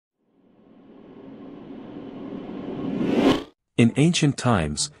In ancient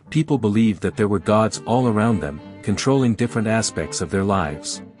times, people believed that there were gods all around them, controlling different aspects of their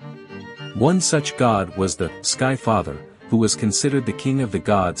lives. One such god was the Skyfather, who was considered the king of the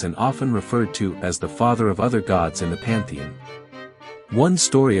gods and often referred to as the father of other gods in the pantheon. One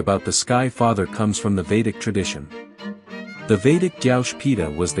story about the Skyfather comes from the Vedic tradition. The Vedic Pita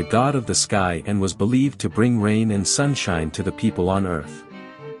was the god of the sky and was believed to bring rain and sunshine to the people on earth.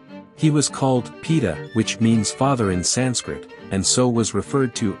 He was called Pita, which means father in Sanskrit, and so was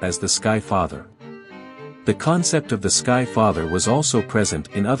referred to as the Skyfather. The concept of the Skyfather was also present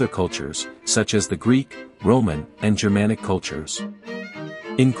in other cultures, such as the Greek, Roman, and Germanic cultures.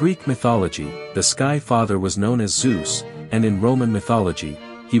 In Greek mythology, the Skyfather was known as Zeus, and in Roman mythology,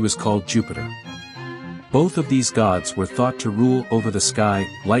 he was called Jupiter. Both of these gods were thought to rule over the sky,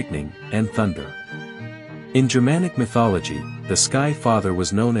 lightning, and thunder. In Germanic mythology, the Skyfather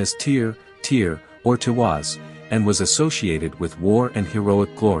was known as Tyr, or Tiwaz, and was associated with war and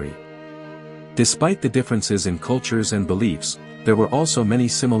heroic glory. Despite the differences in cultures and beliefs, there were also many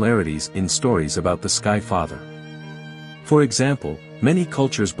similarities in stories about the Skyfather. For example, many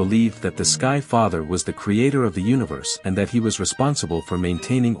cultures believed that the Skyfather was the creator of the universe and that he was responsible for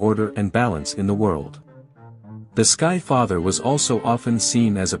maintaining order and balance in the world. The Skyfather was also often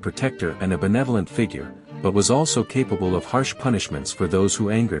seen as a protector and a benevolent figure, but was also capable of harsh punishments for those who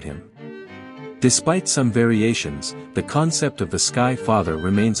angered him. Despite some variations, the concept of the Skyfather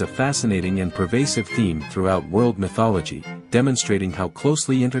remains a fascinating and pervasive theme throughout world mythology, demonstrating how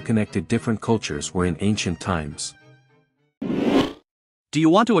closely interconnected different cultures were in ancient times. Do you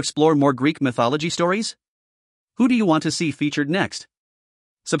want to explore more Greek mythology stories? Who do you want to see featured next?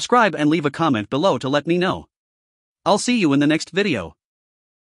 Subscribe and leave a comment below to let me know. I'll see you in the next video.